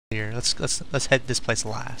here. Let's head this place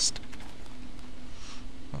last.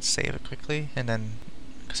 Let's save it quickly, and then,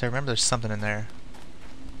 because I remember there's something in there.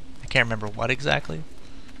 I can't remember what exactly,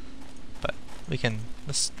 but we can.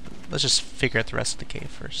 Let's just figure out the rest of the cave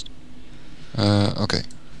first. Okay.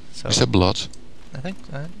 So Is that blood? I think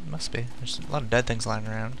it must be. There's a lot of dead things lying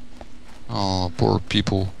around. Oh, poor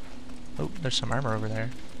people. Oh, there's some armor over there.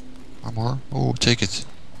 Armor? Oh, take it.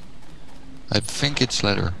 I think it's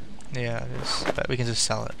leather. Yeah, it is. But we can just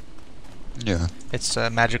sell it. Yeah. It's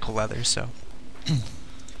magical leather, so.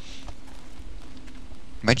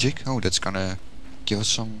 Magic? Oh, that's gonna give us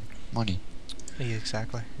some money. Yeah,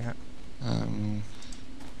 exactly. Yeah.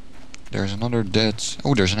 There's another dead.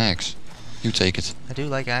 Oh, there's an axe. You take it. I do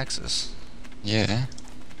like axes. Yeah.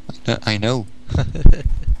 I know.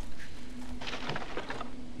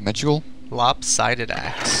 Magical? Lopsided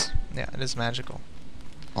axe. Yeah, it is magical.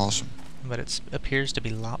 Awesome. But it appears to be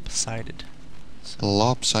lopsided. So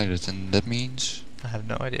Lopsided, and that means? I have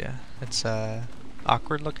no idea. It's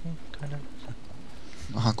awkward looking, kind of.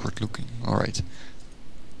 Awkward looking. Alright.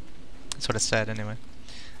 That's what it said anyway.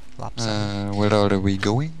 Lopsided. Where are we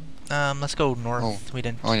going? Let's go north. Oh. We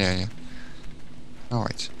didn't. Oh, yeah.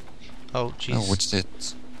 Alright. Oh, jeez. Oh, what's that?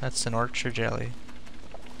 That's an orchard jelly.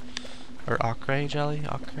 Or ochre jelly?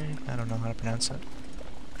 Ochre? I don't know how to pronounce it.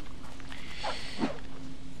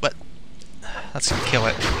 But let's kill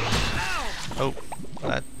it. Oh,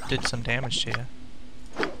 that did some damage to you.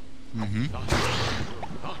 Mm-hmm.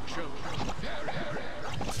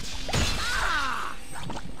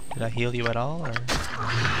 Did I heal you at all, or?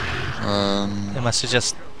 It Um. must have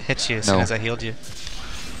just hit you as soon as I healed you.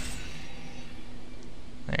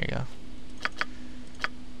 There you go.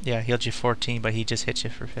 Yeah, I healed you 14, but he just hit you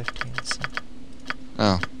for 15, so.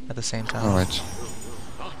 Oh. At the same time. Alright.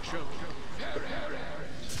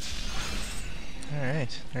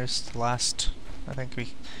 Alright, there's the last. I think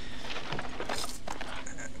we.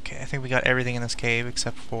 Okay, I think we got everything in this cave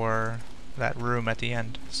except for that room at the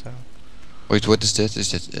end, so. Wait, what is that?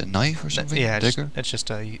 Is that a knife or something? Yeah, Dagger? it's just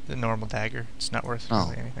a normal dagger. It's not worth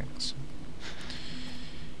really anything.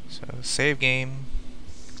 So save game.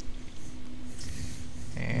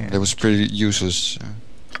 And That was pretty useless.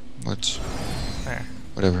 But there.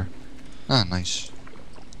 whatever. Ah, nice.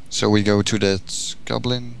 So we go to that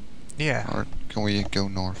goblin, Yeah. or can we go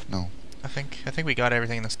north? No. I think we got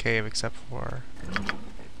everything in this cave except for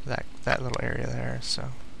that little area there. So.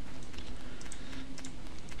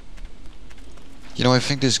 You know, I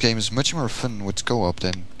think this game is much more fun with co-op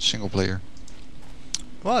than single player.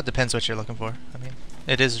 Well, it depends what you're looking for. I mean,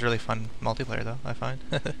 it is really fun multiplayer, though, I find.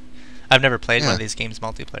 I've never played one of these games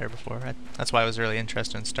multiplayer before. That's why I was really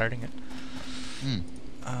interested in starting it.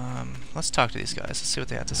 Let's talk to these guys. Let's see what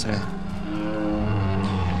they have to say.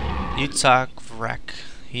 You talk, Vrek.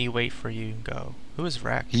 He wait for you, go. Who is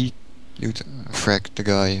Vrek? Frag, the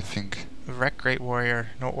guy, I think. Vrek, great warrior.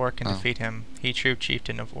 No orc can defeat him. He true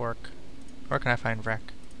chieftain of orc. Where can I find Vrek?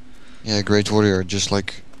 Yeah, great warrior, just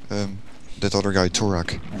like that other guy,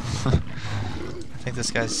 Torak. I think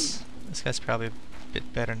this guy's probably a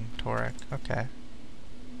bit better than Torak. Okay.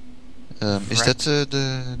 Is that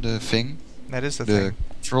the thing? That is the thing.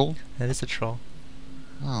 Troll? That is a troll.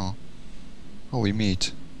 Oh. Oh, we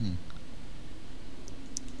meet.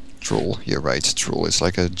 Troll, you're right. Troll is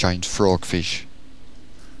like a giant frog fish.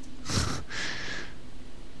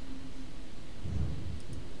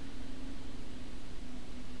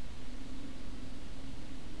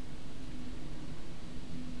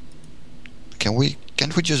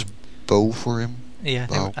 Can't we just bow for him?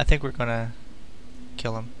 Yeah, I think we're gonna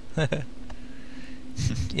kill him.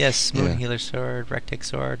 Yes, Moon Healer Sword, Vrek take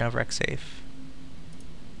sword, now Vrek safe.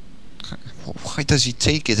 Why does he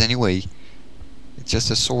take it anyway? It's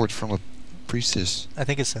just a sword from a priestess. I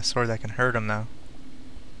think it's a sword that can hurt him though.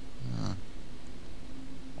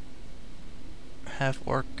 Have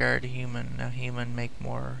orc guard human, now human make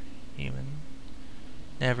more human.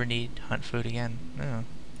 Never need hunt food again. No.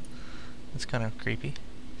 That's kind of creepy.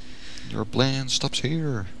 Your plan stops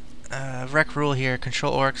here. Vrek rule here.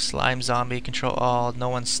 Control orc, slime zombie, control all. No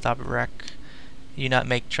one stop Vrek. You not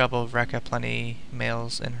make trouble. Vrek have plenty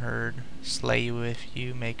males in herd. Slay you if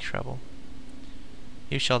you make trouble.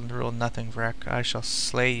 You shall rule nothing, Vrek. I shall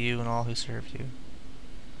slay you and all who serve you.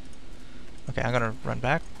 Okay, I'm gonna run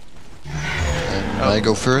back. I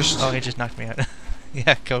go first. Oh, he just knocked me out.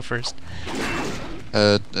 Yeah, go first.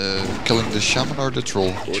 Killing the shaman or the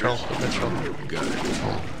troll? Troll. The troll.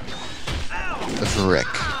 The Vrek.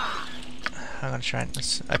 I'm gonna try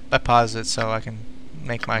and I pause it so I can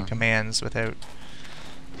make my commands without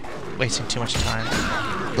wasting too much time.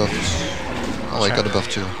 Buffs. Oh, I got a buff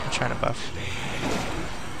too. I'm trying to buff.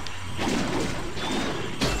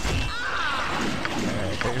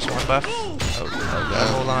 There's one buff. Oh, God,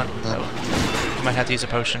 hold on. Oh. You might have to use a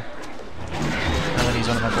potion. I'm gonna use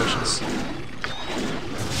one of my potions.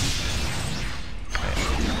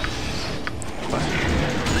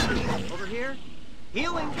 Over here.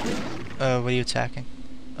 Healing. What are you attacking?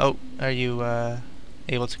 Oh, are you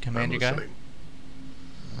able to command your guy?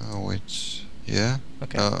 Oh, it's yeah.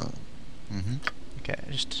 Okay. Okay,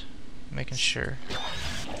 just making sure.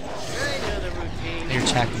 Another routine. You're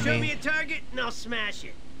attacking Show me. me a target and I'll smash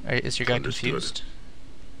it. Is your guy confused?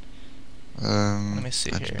 Let me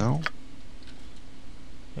see I here. don't know.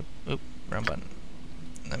 Oop, wrong button.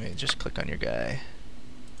 Let me just click on your guy.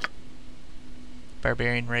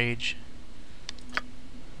 Barbarian Rage.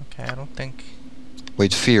 Okay, I don't think...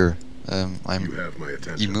 Wait, fear. I'm You have my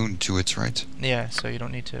attention. immune to it, right? Yeah, so you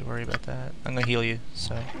don't need to worry about that. I'm gonna heal you,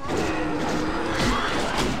 so...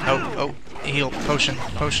 Oh, heal. Potion.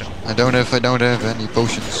 I don't have any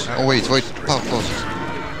potions. Oh wait, pause it.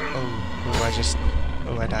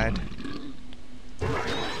 Oh, I died.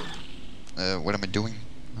 What am I doing?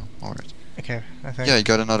 Oh, alright. Okay, I think... Yeah, you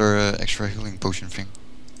got another extra healing potion thing.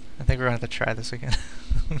 I think we're gonna have to try this again.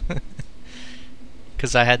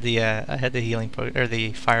 Cause I had the healing or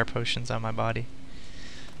the fire potions on my body.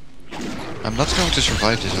 I'm not going to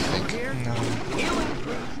survive this, I think. No.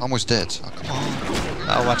 Almost dead. Oh, come on.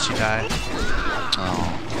 I'll watch you die.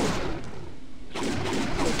 Oh.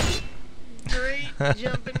 Great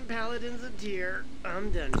jumping paladins of tear.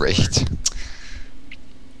 I'm done. Great.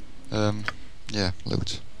 Yeah,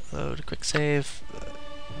 load. Load a quick save.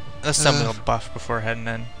 Let's send a little buff before heading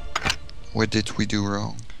in. What did we do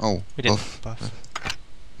wrong? Oh, We didn't buff.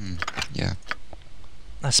 Yeah.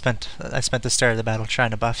 I spent the start of the battle trying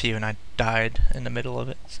to buff you, and I died in the middle of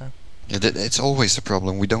it. So. Yeah, it's always the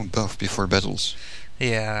problem. We don't buff before battles.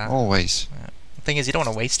 Yeah. Always. The thing is, you don't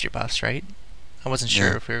want to waste your buffs, right? I wasn't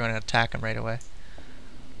sure if we were going to attack him right away.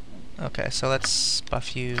 Okay, so let's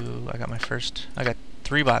buff you. I got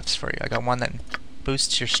 3 buffs for you. I got one that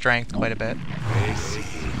boosts your strength quite a bit,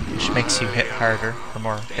 which makes you hit harder for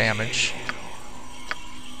more damage.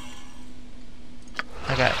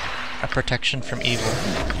 I got a protection from evil,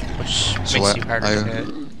 which makes you harder to hit.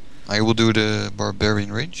 I will do the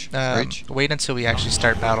barbarian rage. Wait until we actually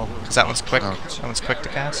start battle, because that one's quick. Oh. That one's quick to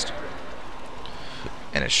cast,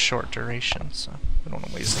 and it's short duration, so we don't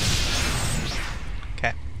want to waste it.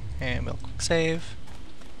 Okay, and we'll quick save.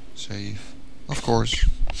 Save, of course.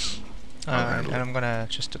 And I'm gonna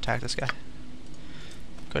just attack this guy.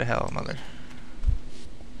 Go to hell, mother.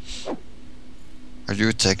 Are you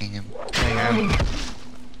attacking him? Yeah.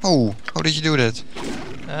 Oh, how did you do that?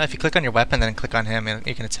 If you click on your weapon, then click on him, and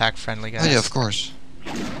you can attack friendly guys. Oh yeah, of course.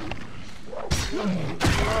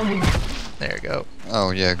 There you go. Oh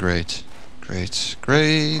yeah, great. Great.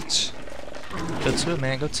 Great. Go to it,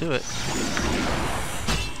 man. Go to it.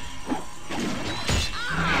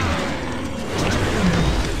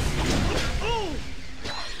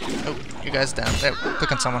 Oh, your guy's down. There,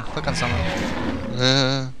 click on someone. Click on someone.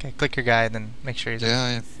 Okay, click your guy, and then make sure he's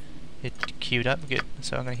Yeah. queued up. Good.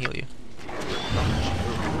 So I'm gonna heal you.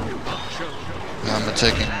 I'm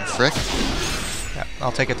attacking Frick. Yeah,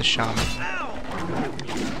 I'll take it to Shaman. Do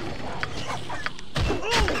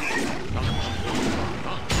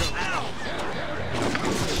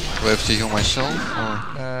I have to heal myself?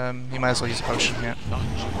 Or? You might as well use a potion, yeah.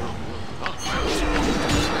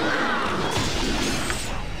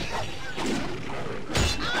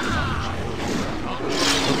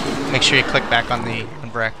 Make sure you click back on the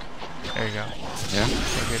Breck. There you go. Yeah?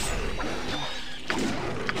 Okay, good.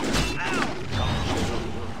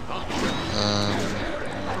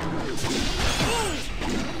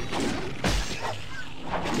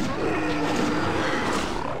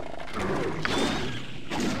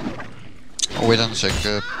 Oh, wait on a sec.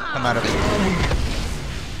 I'm out of it.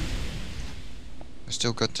 I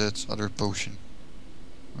still got that other potion.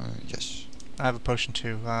 Yes. I have a potion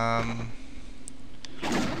too. Let's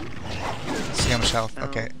see how much health.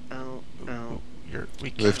 Okay. You're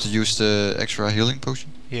weak. Do I have to use the extra healing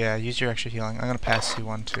potion? Yeah, use your extra healing. I'm gonna pass you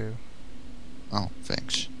one too. Oh,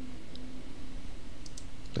 thanks.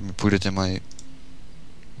 Let me put it in my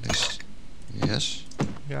list. Yes.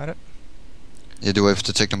 Got it. Yeah, do I have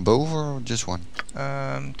to take them both or just one?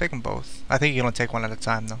 Take them both. I think you can only take one at a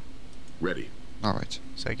time though. Ready. Alright.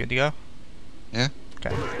 So you good to go? Yeah?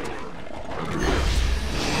 Okay.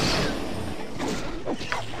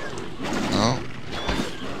 Oh.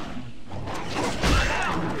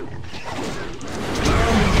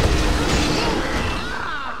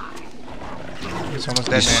 He's almost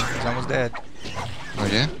dead, man. He's almost dead. Oh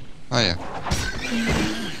yeah? Oh yeah.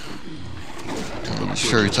 He's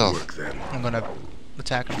very tough. Work then. I'm gonna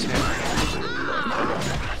attack him too.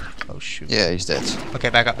 shoot. Yeah, he's dead. Okay,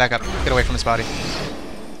 back up, back up. Get away from his body.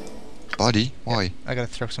 Body? Why? I gotta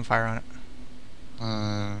throw some fire on it.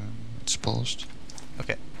 It's paused.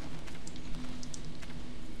 Okay.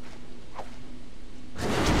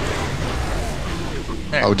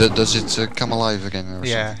 There. Oh, does it come alive again or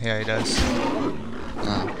Yeah, something? yeah, he does.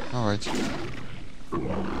 Ah, alright.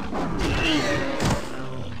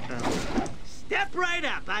 Step right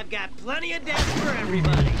up. I've got plenty of death for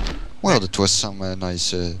everybody. Well, that was some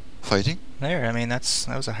nice fighting. There, I mean, that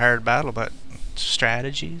was a hard battle, but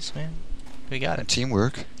strategies, man. We got it.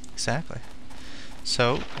 Teamwork. Exactly.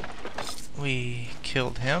 So, we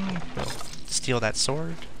killed him. We'll steal that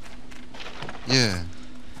sword. Yeah,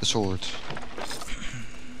 the sword.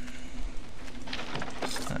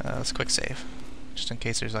 Let's quick save. Just in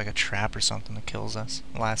case there's like a trap or something that kills us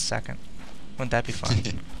last second. Wouldn't that be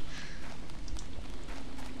fun?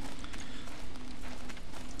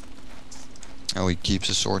 Oh, he keeps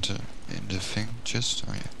the sword in the thing, just?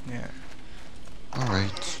 Oh, yeah. Yeah.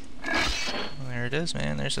 Alright. Well, there it is,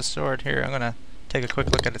 man. There's the sword. Here, I'm gonna take a quick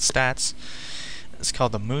look at its stats. It's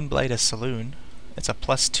called the Moonblade of Saloon. It's a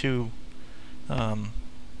 +2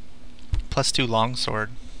 longsword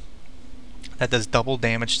that does double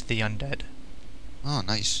damage to the undead. Oh,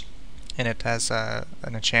 nice. And it has an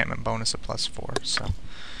enchantment bonus of +4, so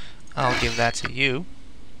I'll give that to you.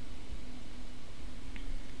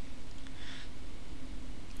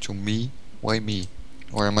 To me? Why me?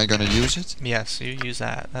 Or am I gonna use it? Yes, you use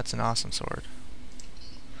that. That's an awesome sword.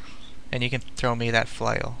 And you can throw me that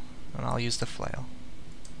flail, and I'll use the flail.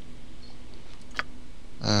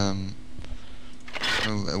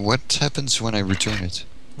 What happens when I return it?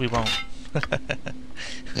 We won't.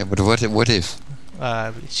 Yeah, but what if?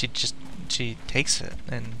 She takes it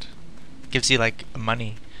and gives you like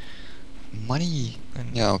money. Money?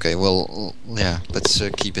 And Yeah, okay, well, yeah, let's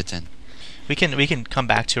keep it then. we can come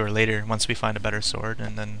back to her later once we find a better sword,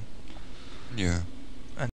 and then Yeah.